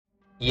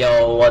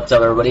Yo, what's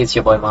up everybody, it's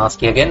your boy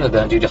Masky again. We're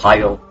gonna do the high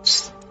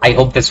hopes. I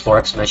hope this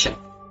works mission.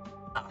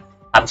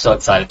 I'm so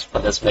excited for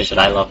this mission,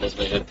 I love this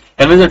mission.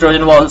 Convince the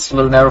Trojan walls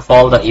will never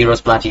fall, the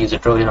heroes plan to use the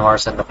Trojan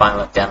horse in the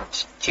final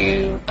attempt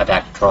to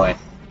attack Troy.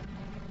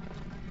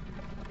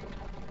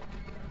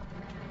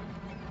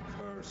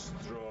 Curse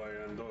Troy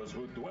and those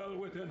who dwell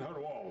within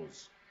her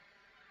walls.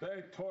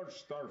 They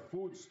torched our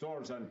food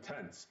stores and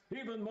tents,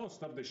 even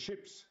most of the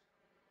ships.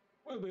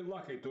 We'll be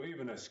lucky to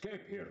even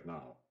escape here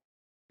now.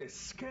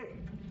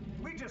 Escape?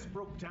 We just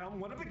broke down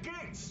one of the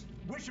gates!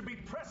 We should be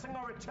pressing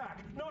our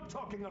attack, not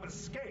talking of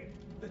escape!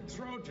 The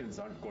Trojans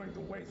aren't going to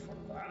wait for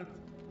that.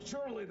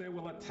 Surely they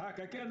will attack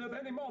again at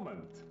any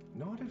moment.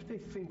 Not if they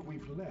think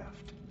we've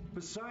left.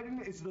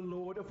 Poseidon is the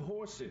lord of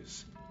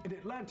horses. In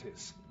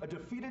Atlantis, a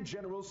defeated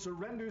general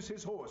surrenders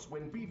his horse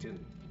when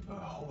beaten. A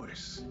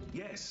horse?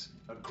 Yes,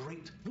 a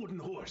great wooden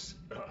horse.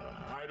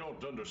 I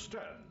don't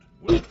understand.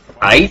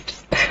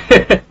 Right?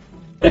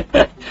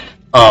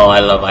 Oh, I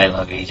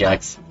love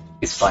Ajax.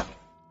 He's fun.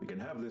 We can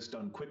have this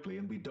done quickly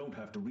and we don't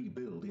have to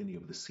rebuild any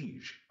of the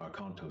siege.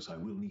 Arkantos, I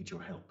will need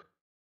your help.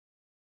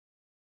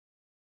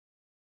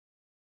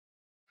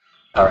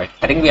 Alright,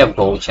 I think we have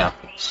gold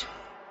champions.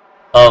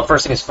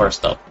 First thing is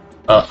first though.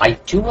 I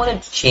do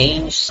want to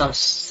change some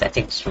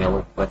settings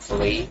real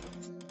quickly,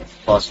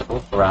 if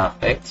possible.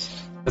 Graphics.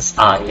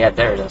 Yeah,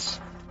 there it is.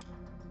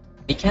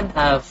 We can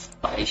have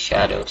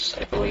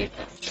eyeshadows, I believe.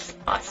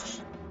 Nice.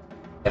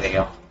 There we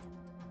go.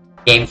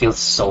 Game feels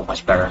so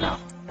much better now.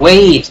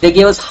 Wait, they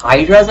gave us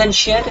Hydras and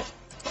shit?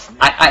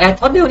 I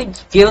thought they only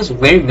gave us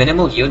very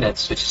minimal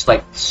units, which is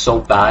like so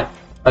bad.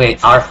 Okay,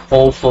 our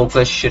whole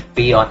focus should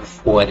be on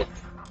wood.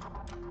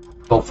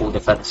 Go full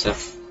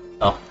defensive.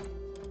 Oh,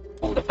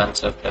 full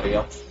defensive, there we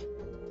go.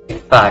 In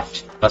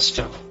fact,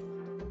 custom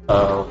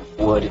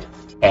wood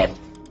 10.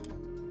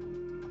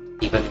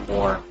 Even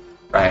more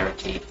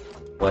priority.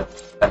 Wood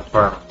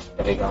confirm.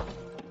 There we go.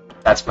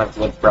 That's my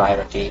wood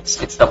priority.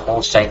 It's the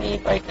most I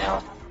need right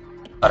now.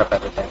 Out of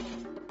everything.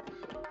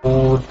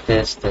 Food,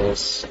 this,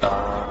 let's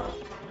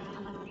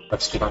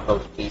do on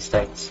both of these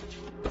things.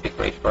 Would be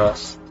great for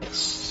us.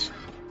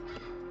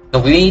 No,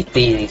 we need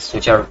these,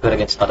 which are good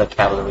against other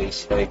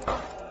cavalries. There we go.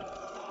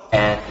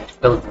 And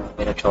build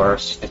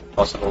minotaurs, if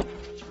possible.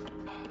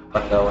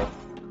 Ongoing.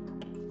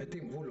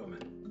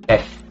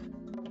 Okay.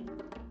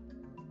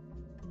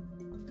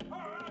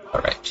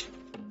 Alright.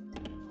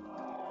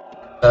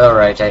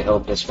 Alright, I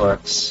hope this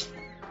works.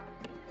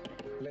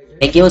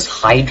 They gave us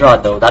Hydra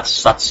though, that's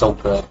so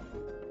good.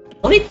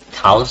 Only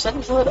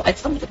 1,000 wood? I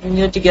thought we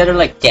needed to gather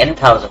like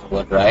 10,000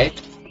 wood, right?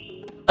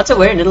 That's a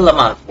very little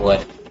amount of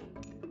wood.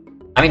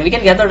 I mean, we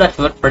can gather that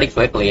wood pretty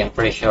quickly, I'm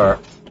pretty sure.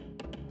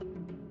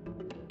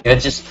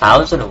 It's just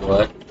 1,000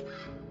 wood.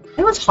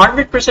 I was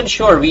 100%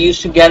 sure we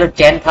used to gather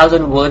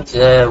 10,000 wood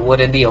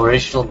in the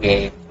original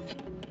game.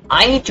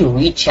 I need to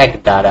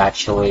recheck that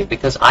actually,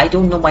 because I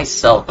don't know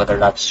myself whether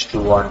that's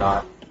true or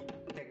not.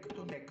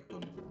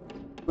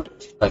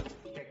 Like,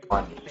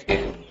 1,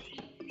 2,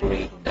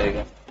 3, there you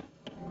go.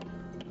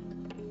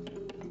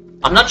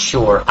 I'm not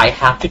sure, I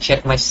have to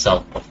check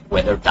myself of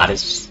whether that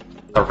is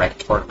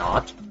correct or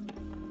not.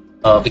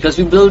 Because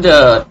we build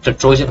the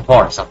Trojan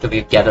horse after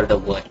we gather the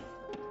wood.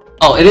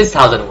 Oh, it is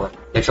 1,000 wood.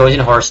 The Trojan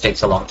horse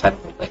takes a long time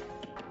to build.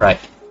 Right.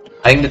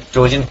 I think the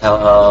Trojan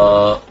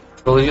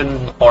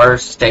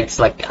horse has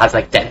like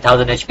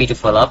 10,000 HP to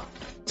fill up.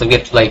 So we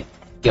have to like,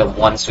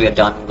 once we are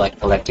done like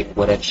collecting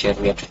wood and shit,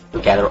 we have to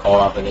gather all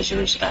our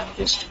villagers and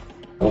just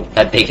hope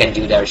that they can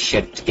do their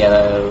shit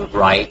together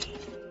right.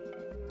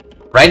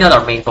 Right now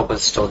our main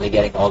focus is totally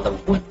getting all the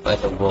wood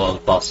in the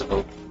world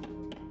possible.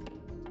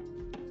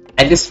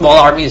 And this small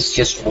army is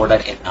just more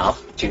than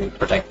enough to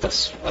protect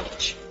this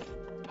village.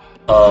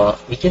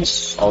 We can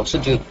also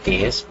do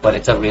this, but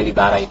it's a really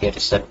bad idea to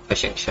send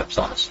fishing ships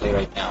honestly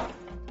right now.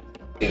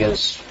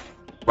 Because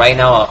right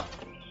now a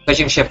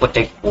fishing ship would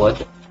take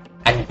wood,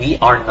 and we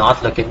are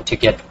not looking to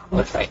get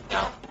wood right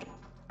now.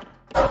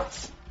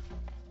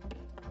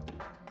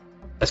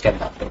 Let's get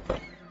that real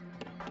quick.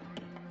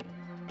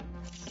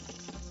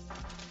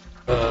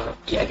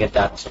 Yeah, get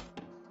that.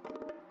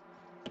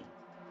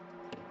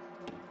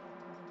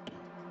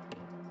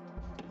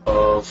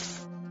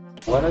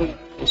 What are you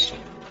using?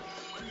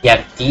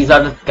 Yeah, these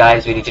are the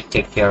guys we need to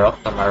take care of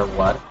no matter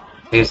what,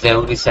 because they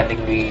will be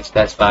sending these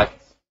guys back.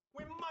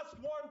 We must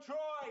warn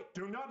Troy!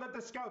 Do not let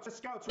the scouts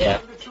Yeah.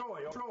 return to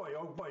Troy.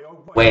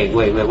 Wait,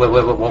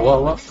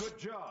 what? Good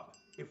job.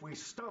 If we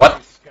stop What?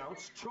 the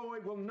scouts, Troy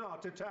will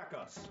not attack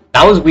us.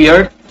 That was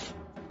weird.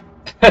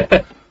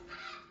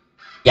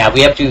 Yeah,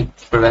 we have to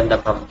prevent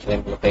them from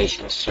doing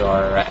locations to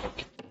our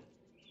enemy,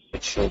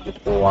 which should be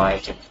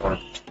quite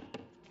important.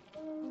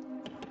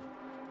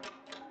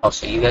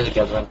 Also, you guys are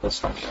gathering this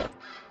from here.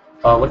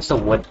 What's the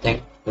wood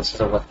thing? This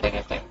is a wood thing,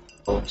 I think.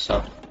 Gold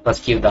stuff. Let's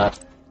keep that.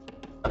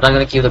 I'm not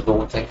gonna keep the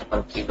gold thing, I'm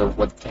gonna keep the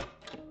wood thing.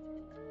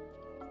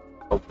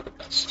 Hope for the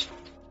best.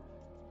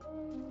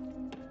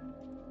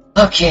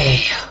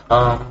 Okay,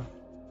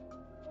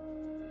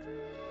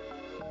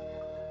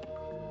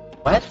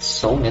 why are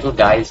so little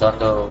guys on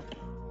the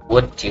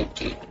wood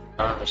duty?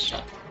 I don't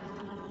understand.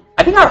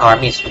 I think our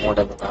army is more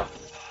than enough.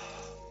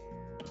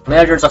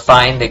 Villagers are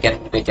fine. They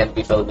can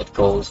be filled with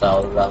goals.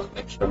 I'll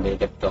make sure they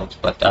get built.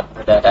 But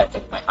after that, I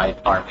think my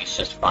army is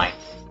just fine.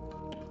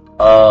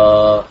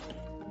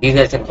 These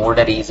guys can more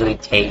than easily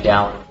take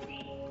down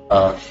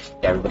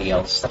everybody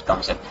else that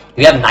comes in.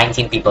 We have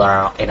 19 people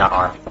in our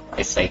army, for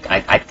Christ's sake.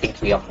 I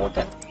think we are more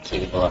than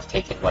capable of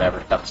taking whatever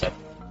comes in.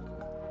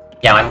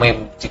 Yeah,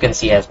 you can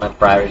see as my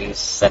priority is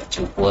set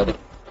to wood.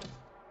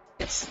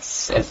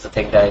 It's the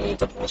thing that I need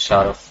the most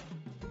out of.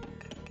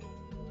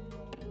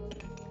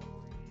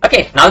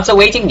 Okay, now it's a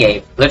waiting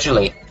game,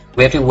 literally.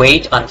 We have to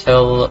wait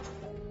until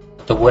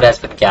the wood has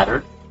been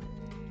gathered.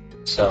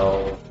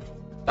 So,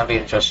 that'll be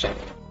interesting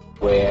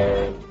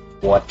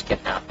what can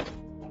happen.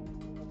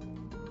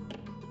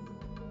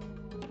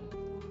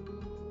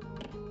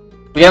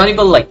 We have only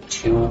built like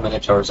 2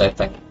 minotaurs, I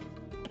think.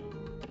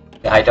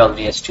 The height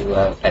already has 2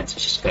 heads,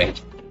 which is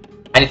great.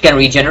 And it can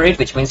regenerate,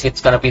 which means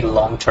it's gonna be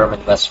long-term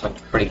investment,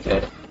 pretty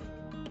good.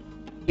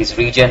 His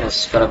regen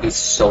is gonna be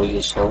so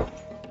useful.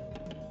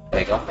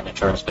 There you go,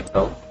 miniature has been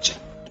built.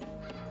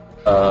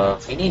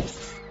 We need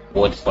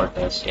wood for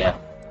this, yeah.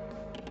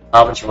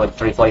 How much wood?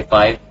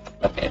 345?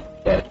 Okay,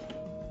 good.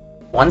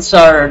 Once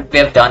we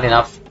have done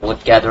enough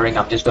wood gathering,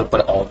 I'm just gonna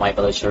put all my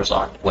villagers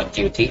on wood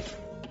duty.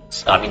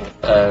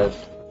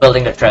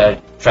 Building the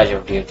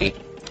treasure duty,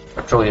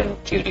 or Trojan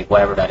duty,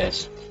 whatever that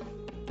is.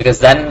 Because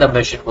then the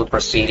mission will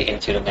proceed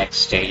into the next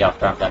stage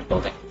after I'm done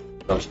building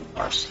Trojan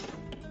Mars.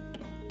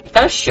 It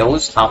kind of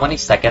shows how many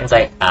seconds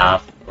I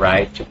have,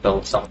 right, to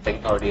build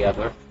something or the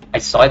other. I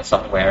saw it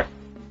somewhere.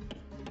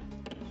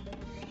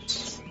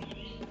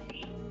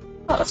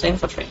 Oh, that's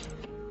infantry.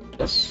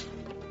 This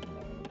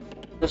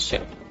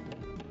too.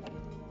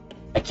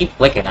 I keep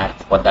clicking at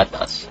what that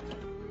does.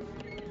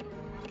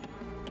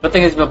 The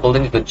thing is, we're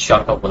building a good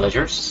chunk of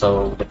villagers,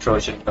 so the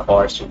Trojan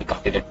horse will be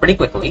completed pretty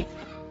quickly.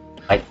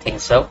 I think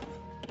so.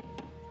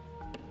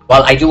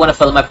 While I do want to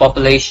fill my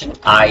population,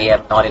 I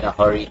am not in a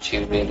hurry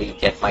to really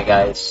get my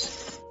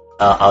guys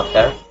out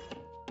there.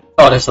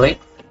 Honestly.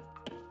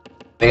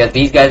 Because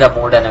these guys are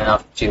more than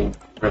enough to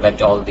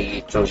prevent all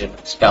the Trojan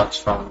scouts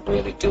from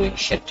really doing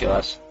shit to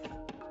us.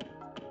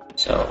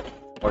 So,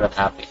 more than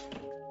happy.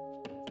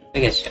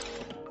 Biggest shit.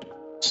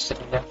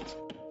 Sitting there.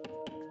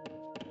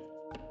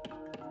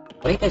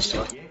 What are you guys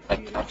doing?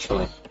 Like,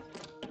 actually.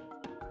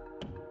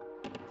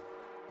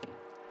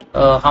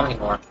 How many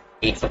more?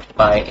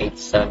 855,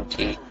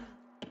 870.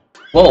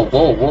 Whoa,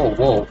 whoa, whoa,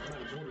 whoa.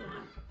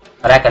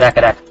 Attack, attack,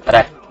 attack,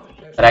 attack.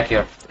 Attack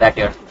here, attack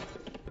here.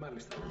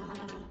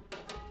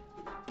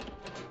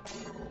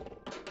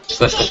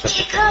 Push, push,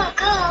 push.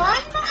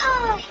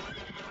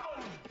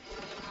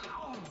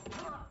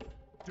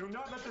 Do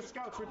not let the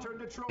scouts return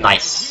to Troy.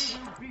 Nice.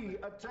 We will be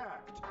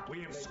attacked.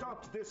 We have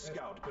stopped this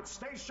scout, but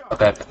stay sharp.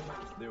 Okay.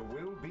 There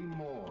will be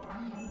more.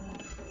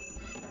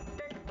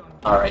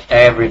 Alright,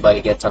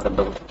 everybody gets on the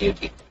building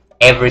duty.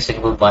 Every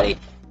single body.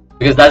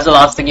 Because that's the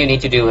last thing you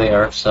need to do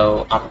here,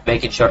 so I'm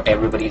making sure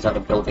everybody's on the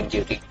building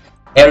duty.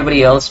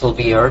 Everybody else will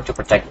be here to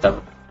protect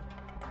them.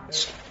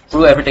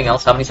 Screw everything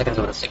else. How many seconds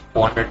will this take?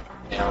 400?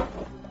 No.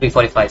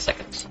 345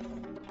 seconds.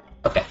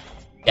 Okay.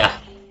 Yeah.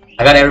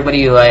 I got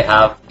everybody who I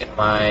have in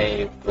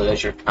my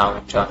villager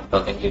count on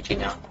building duty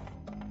now.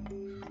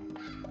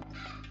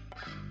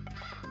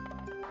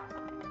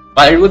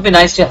 But it would be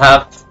nice to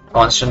have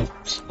constant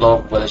flow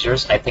of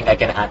villagers. I think I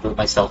can handle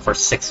myself for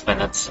 6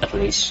 minutes at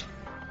least.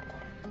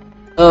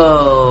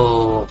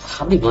 Oh,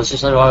 how many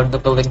villagers are on the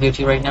building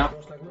duty right now?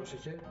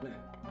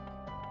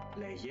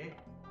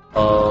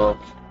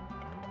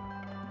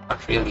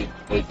 Not really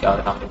make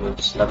out how many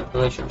villagers. 11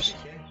 villagers.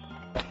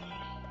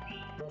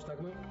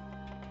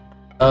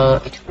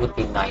 It would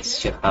be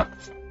nice to have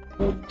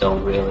food though,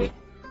 really.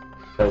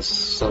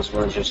 Because those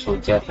villagers will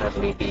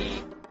definitely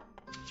be...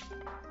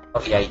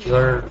 Oh yeah,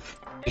 you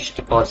should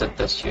deposit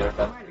this here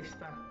then.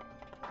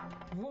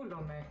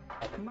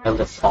 And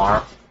build a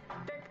farm.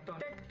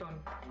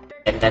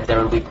 And then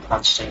there will be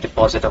constant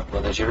deposit of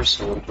villagers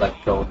who would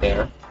like go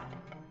there.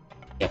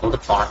 Yeah, build a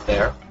farm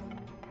there.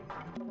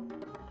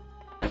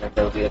 And then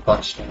there will be a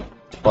constant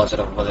deposit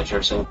of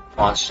villagers who will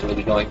constantly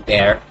be going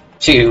there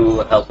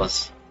to help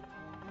us.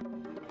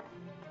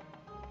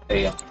 There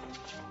you go.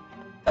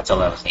 That's all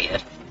that was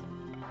needed.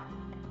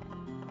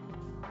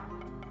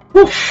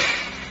 Whew.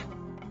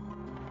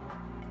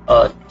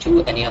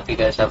 Do any of you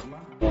guys have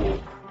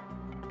food?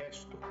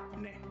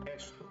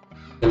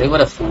 Deliver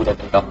the food and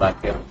then come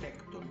back here.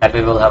 That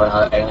we will have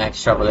an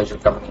extra villager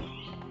coming in.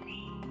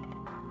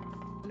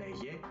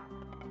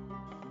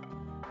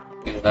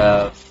 You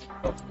have...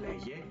 Oh.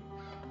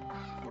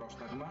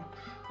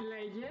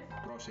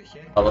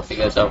 All of you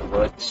guys have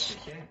woods.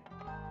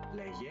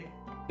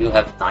 You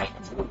have 9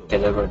 food.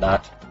 Deliver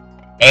that.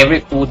 Every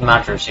food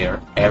matters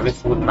here. Every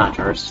food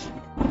matters.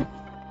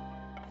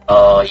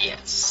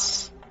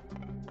 Yes.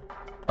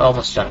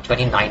 Almost done.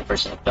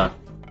 29% done.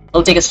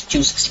 It'll take us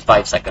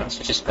 265 seconds,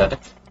 which is good.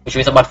 Which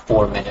means about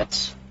 4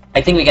 minutes.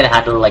 I think we can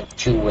handle like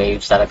 2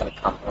 waves that are gonna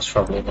come most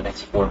probably in the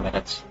next 4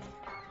 minutes.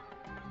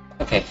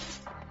 Okay.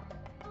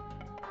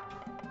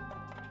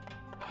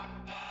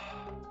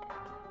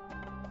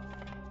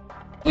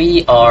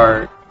 We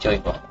are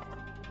doing well.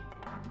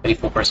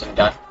 34%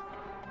 done.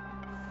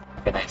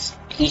 Okay, nice.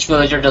 Each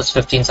villager does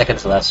 15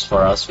 seconds less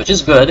for us, which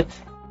is good.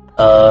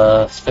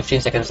 15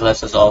 seconds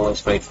less is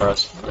always great for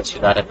us. Let's do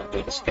that and then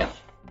do this again.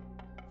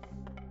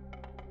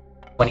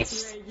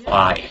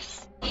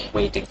 25.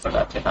 Waiting for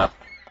that to happen.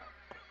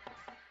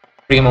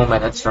 3 more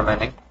minutes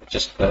remaining, which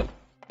is good.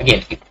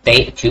 Again, if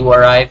they do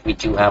arrive, we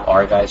do have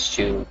our guys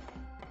to...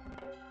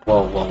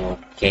 Whoa,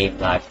 game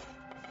lag.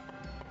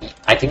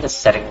 I think the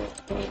setting,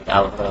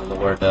 I'm gonna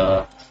lower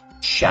the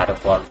shadow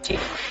quality.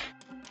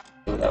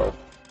 You know,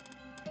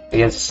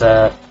 because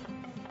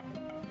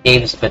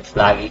game is a bit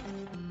laggy.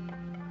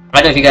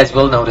 I don't know if you guys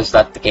will notice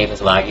that the game is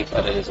laggy,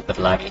 but it is a bit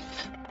laggy.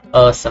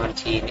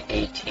 17,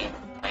 18,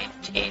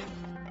 19,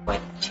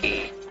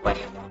 20,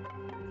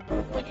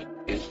 21,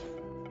 22.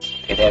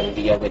 Okay, there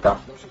we go, they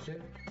come.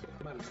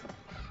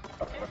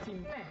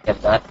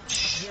 Get that.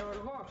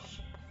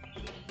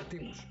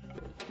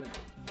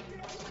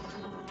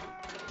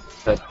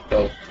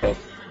 Good.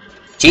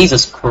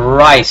 Jesus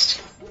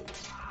Christ!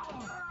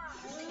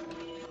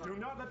 Do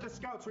not let the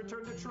scouts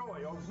return to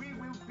Troy, or we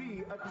will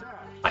be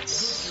attacked.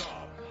 Nice.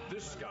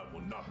 This scout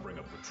will not bring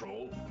a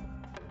patrol.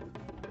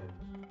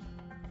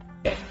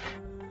 Okay.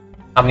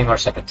 How many more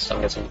seconds?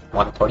 I'm guessing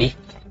 140.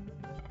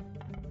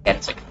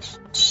 10 seconds.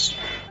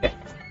 Okay.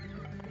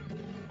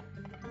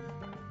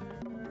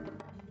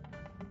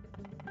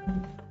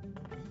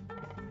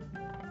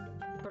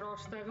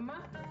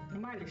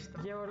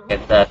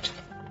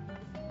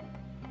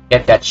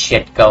 Get that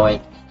shit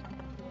going.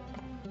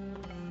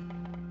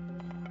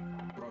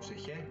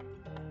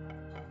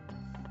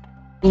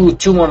 Ooh,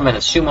 2 more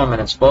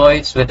minutes,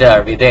 boys. We're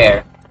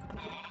there.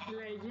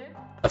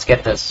 Let's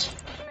get this.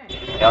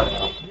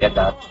 No, get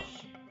that.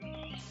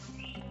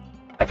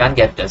 I can't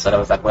get this,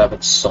 otherwise that would have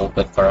been so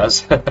good for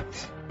us.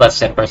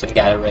 Plus 10%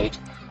 gather rate.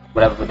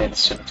 Would have been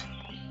instant.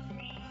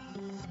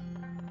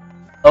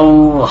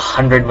 Oh,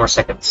 100 more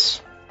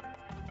seconds.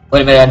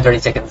 Wait a minute, and 30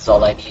 seconds is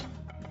all I need.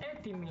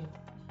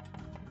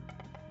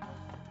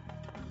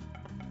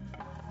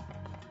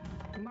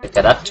 Look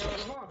at that.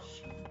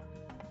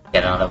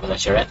 Get another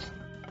villager in.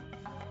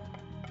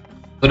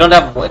 We don't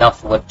have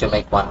enough wood to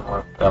make one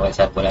more, otherwise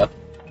I would have.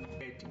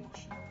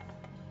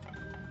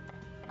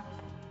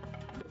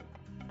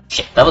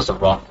 Shit, that was the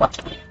wrong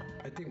button.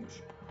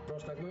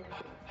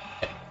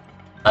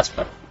 That's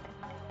better.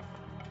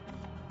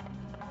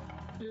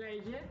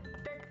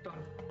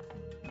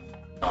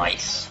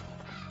 Nice.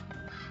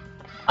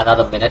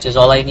 Another minute is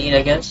all I need,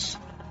 I guess.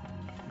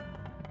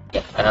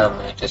 Yeah, another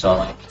minute is all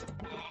I need.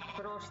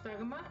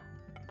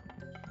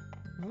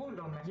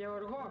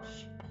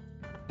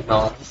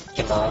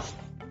 Come on.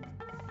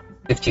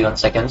 51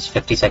 seconds,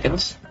 50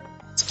 seconds.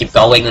 Let's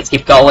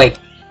keep going.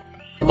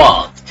 Come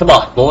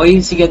on,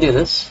 boys, you can do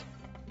this.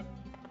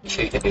 You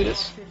sure you can do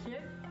this?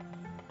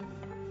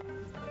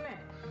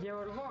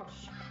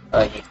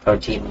 I need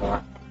 13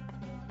 more.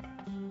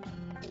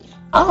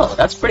 Oh,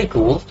 that's pretty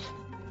cool.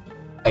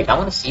 Wait, I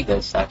want to see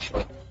this,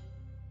 actually.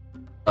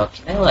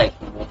 Can I,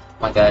 like, move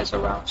my guys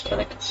around so that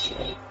I can see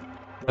it?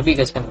 Maybe you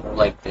guys can move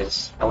like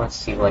this. I want to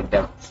see, like,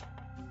 them,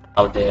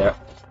 how their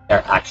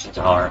actions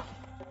are.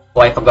 Oh,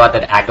 I forgot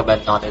that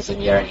Agamemnon is in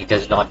here and he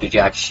does not do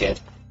jack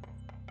shit.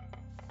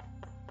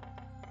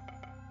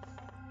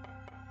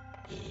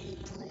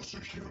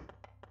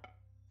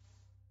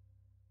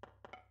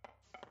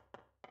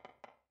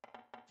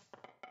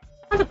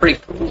 That's a pretty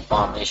cool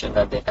formation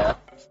that they have.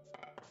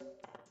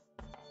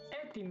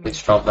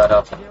 Let's drop that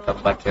up and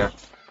come back here.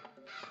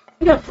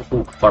 We got a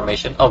cool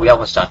formation. Oh, we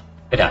almost done.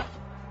 We're done.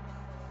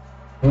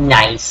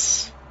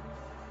 Nice.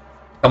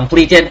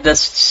 Completed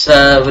this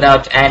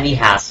without any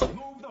hassle.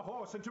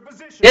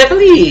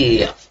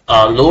 Definitely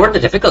lowered the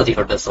difficulty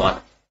for this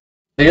one.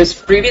 Because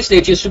previously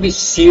it used to be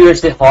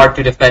seriously hard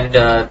to defend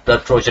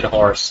the Trojan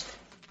horse.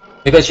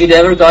 Because you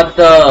never got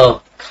the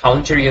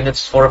counter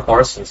units for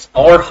horses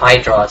or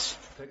hydras.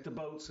 Take the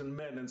boats and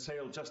men and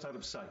sail just out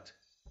of sight.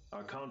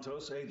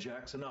 Arkantos,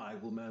 Ajax, and I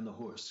will man the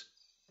horse.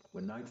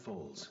 When night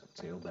falls,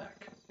 sail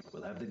back.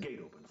 We'll have the gate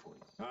open for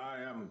you.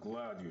 I am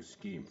glad you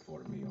schemed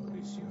for me,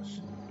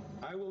 Odysseus.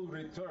 I will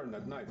return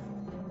at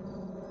nightfall.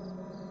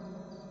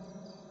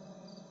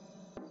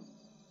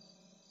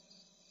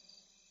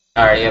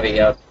 Alright, here we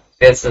go.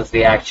 This is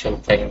the actual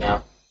thing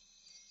now.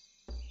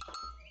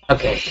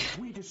 Okay. If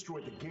we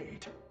destroy the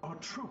gate, our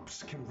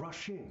troops can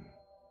rush in.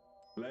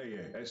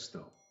 Leye,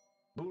 esto.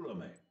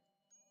 Bulame.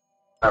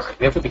 Alright,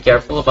 we have to be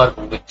careful about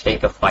who we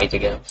take a fight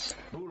against.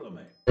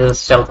 Bulame. This is a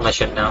stealth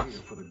mission now.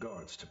 For the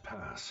guards to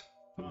pass,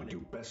 we would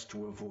do best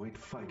to avoid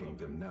fighting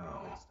them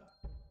now.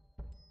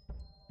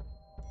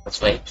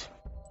 Let's wait.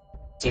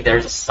 See,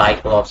 there's a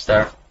Cyclops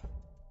there.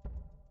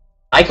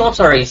 Cyclops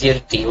are easier to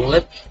deal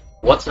with.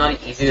 What's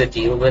not easy to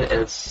deal with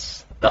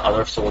is the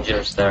other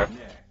soldiers there.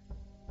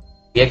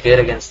 We are good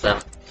against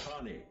them.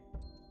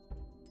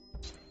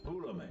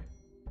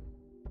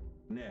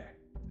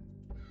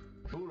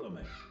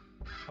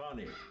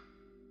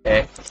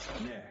 Okay.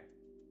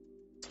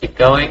 Keep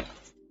going.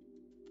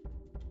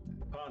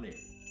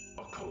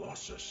 A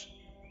colossus.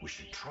 We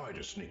should try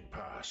to sneak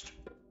past.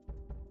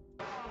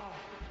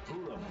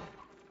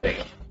 There you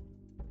go.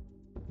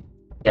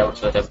 Yeah,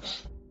 let's let him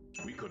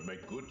We could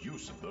make good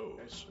use of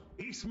those.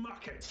 East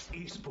market,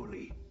 East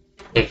bully.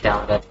 take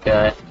down that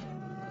guy.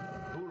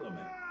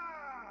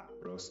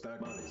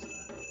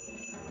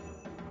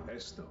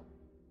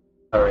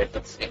 Alright,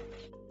 let's see.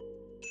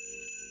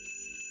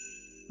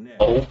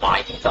 Oh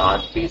my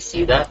god, do you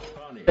see that?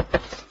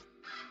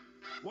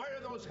 Why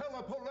are those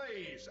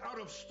helipolays out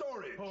of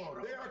storage?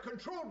 They are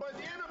controlled by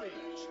the enemy.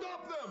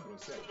 Stop them!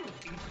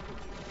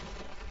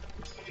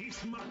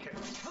 East market.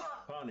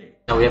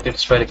 No, we have to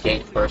destroy the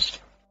gate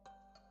first.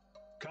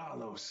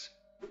 Carlos.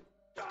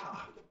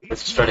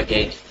 Let's destroy the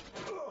gate.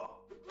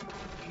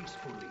 East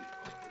bully.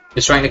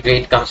 Destroying the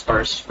gate comes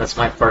first. That's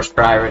my first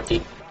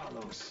priority.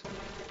 Carlos.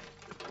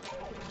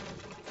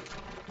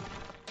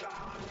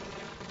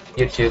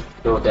 You two,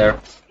 go there.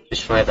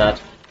 Destroy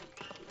that.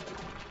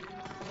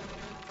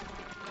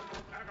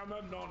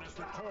 Agamemnon is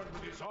returned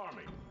with his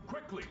army.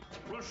 Quickly,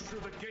 rush through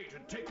the gate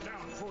and take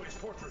down Troy's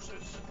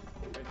fortresses.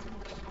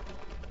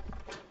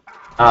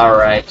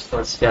 Alright,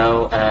 let's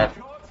go and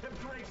Gods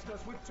have graced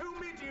us with 2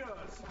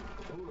 meteors.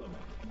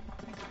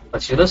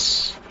 let's do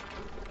this.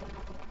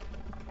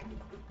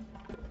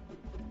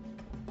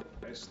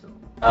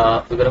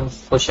 We're gonna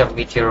push a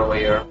meteor over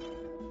here.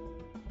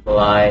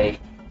 Like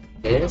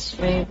this,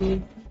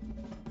 maybe?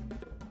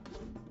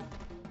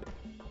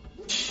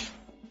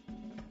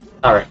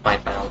 Alright,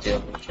 fine, I'll do a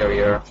meteor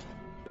here.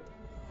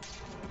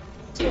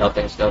 See how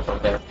things go from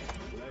there.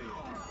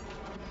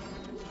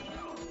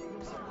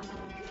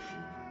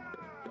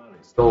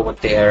 Go over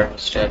there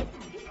instead.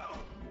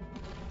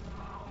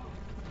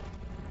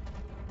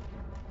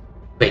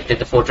 Wait, did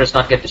the fortress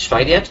not get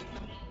destroyed yet?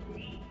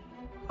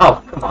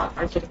 Oh, come on,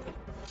 aren't you?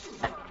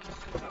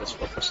 This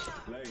fortress.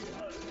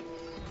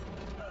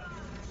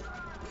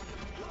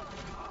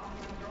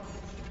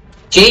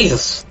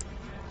 Jesus!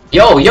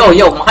 Yo, yo,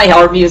 yo, my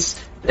army is...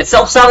 It's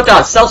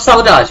self-sabotage,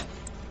 self-sabotage!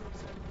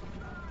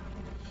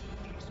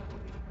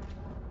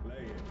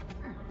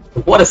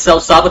 What a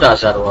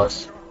self-sabotage that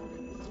was.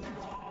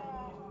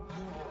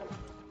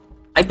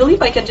 I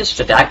believe I can just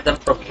attack them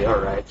from here,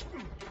 right?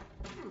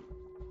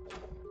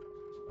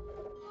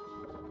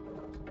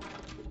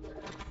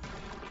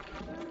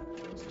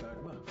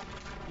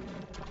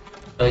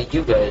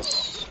 You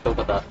guys, go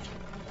with that.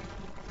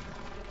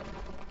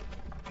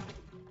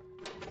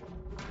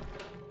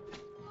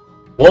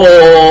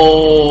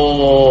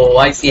 Whoa!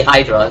 I see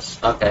Hydras.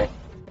 Okay.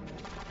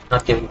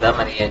 Not giving them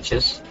any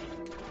inches.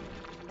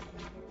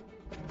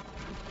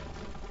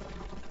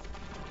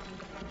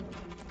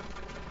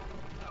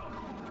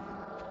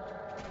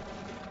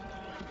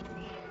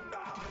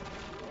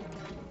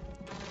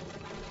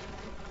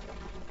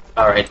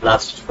 Alright,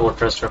 last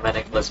fortress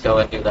remaining. Let's go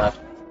and do that.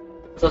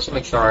 Let's also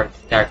make sure our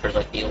characters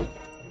are healed.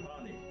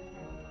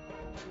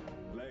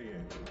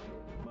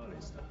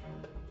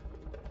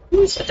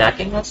 Who's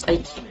attacking us? I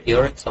keep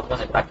hearing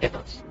someone attacking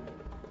us.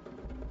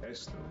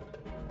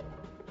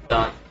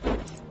 Done.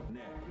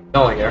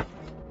 Go here.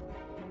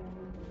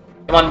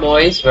 Come on,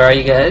 boys. Where are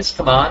you guys?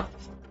 Come on.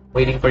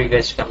 Waiting for you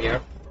guys to come here.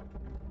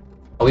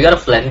 Oh, we got a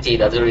plenty.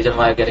 That's the reason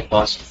why I'm getting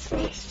constant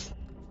food.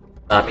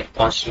 I mean,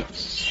 constant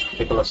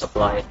people of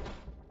supply.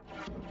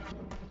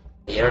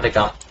 Here they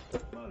come.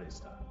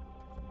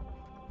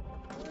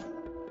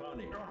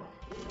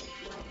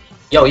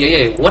 Yo, yo,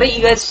 yo, what are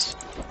you guys...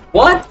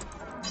 What?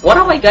 What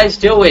are my guys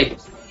doing?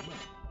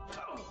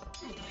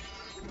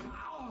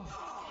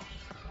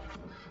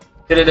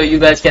 Didn't know you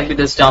guys can be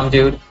this dumb,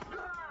 dude.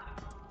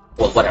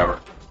 Well,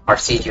 whatever. Our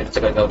siege units are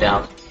gonna go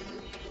down.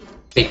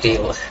 Big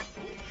deal.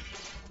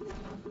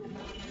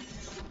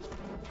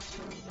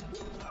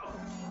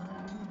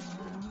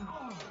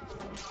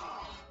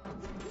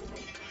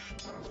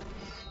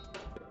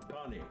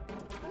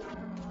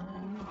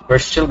 We're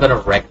still gonna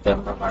wreck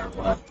them no matter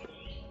what.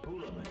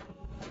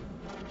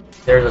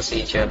 There's a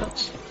siege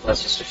unit.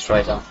 Let's just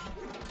destroy them.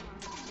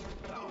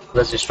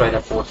 Let's destroy the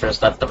fortress.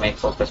 That's the main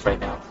focus right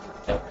now.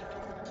 Yep.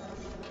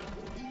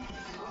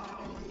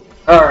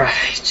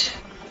 Alright.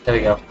 There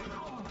we go.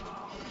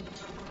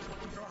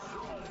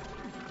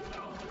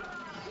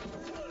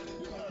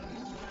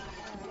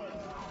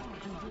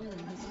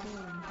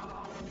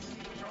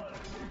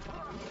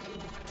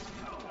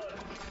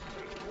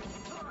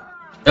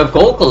 The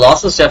Gold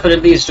Colossus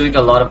definitely is doing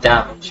a lot of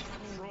damage.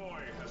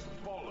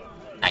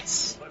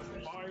 Nice.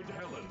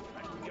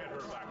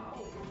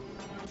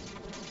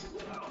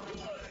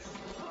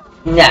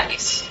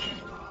 Nice.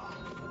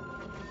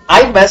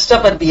 I messed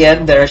up at the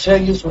end there. Should I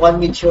use one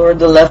meteor on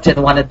the left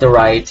and one at the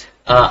right?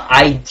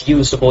 I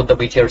used both the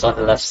meteors on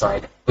the left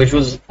side, which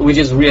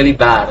is really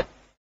bad.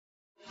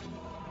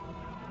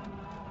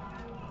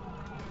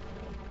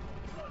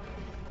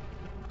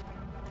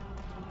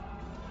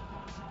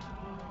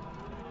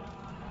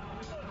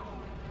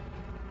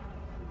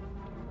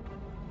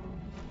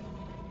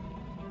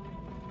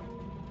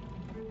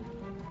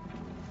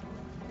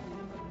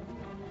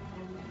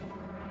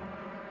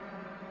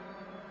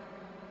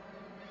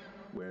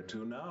 Where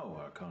to now,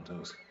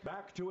 Arkantos?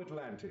 Back to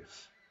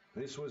Atlantis.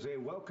 This was a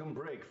welcome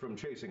break from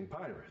chasing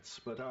pirates,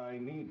 but I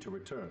need to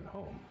return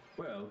home.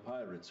 Well,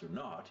 pirates or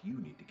not, you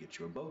need to get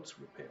your boats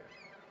repaired.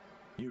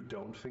 You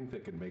don't think they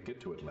can make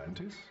it to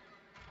Atlantis?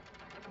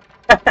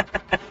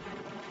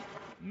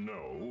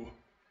 No.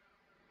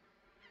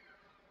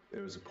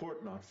 There is a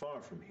port not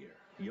far from here,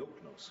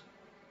 Yoknos.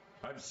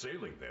 I'm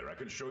sailing there. I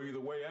can show you the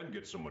way and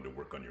get someone to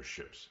work on your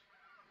ships.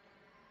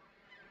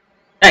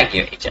 Thank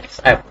you,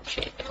 Ajax. I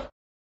appreciate it.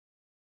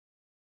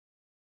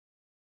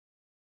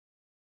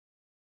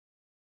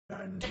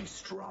 And he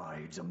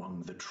strides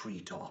among the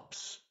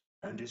treetops,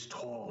 and is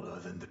taller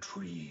than the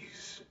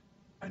trees,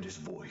 and his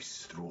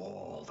voice through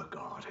all the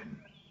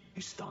garden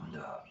is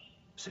thunder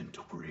sent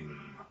to bring.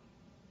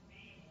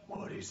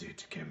 What is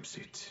it,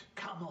 Kemsit?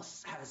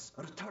 Kamos has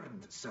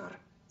returned, sir.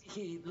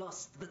 He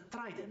lost the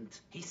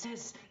trident. He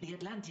says the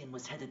Atlantean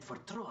was headed for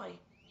Troy.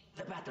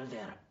 The battle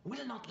there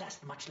will not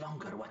last much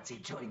longer once he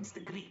joins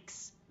the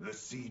Greeks. The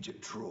siege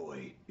at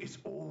Troy is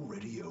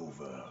already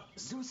over.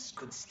 Zeus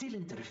could still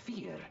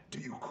interfere. Do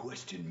you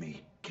question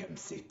me,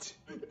 Kemsit?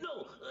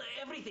 No,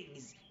 everything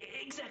is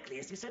exactly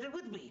as you said it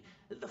would be.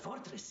 The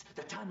fortress,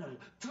 the tunnel,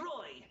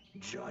 Troy.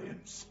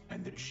 Giants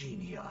and the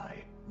genii,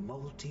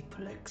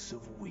 multiplex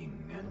of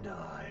wing and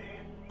eye,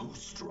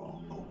 whose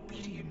strong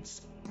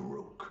obedience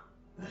broke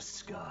the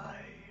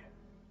sky.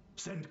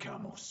 Send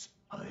Kamos.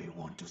 I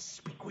want to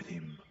speak with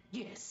him.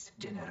 Yes,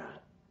 General.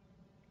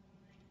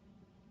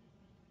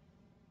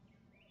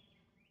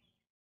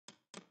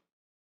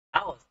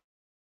 That was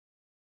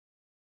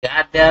a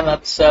goddamn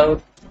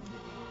episode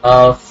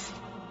of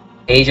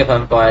Age of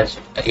Empires.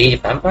 Age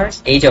of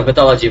Empires? Age of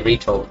Mythology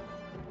Retold.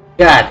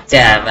 God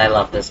damn, I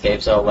love this game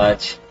so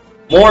much.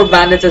 More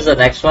bandits is the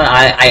next one.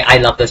 I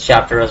love this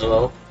chapter as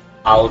well.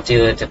 I'll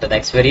do it in the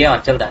next video.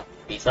 Until then,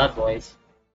 peace out, boys.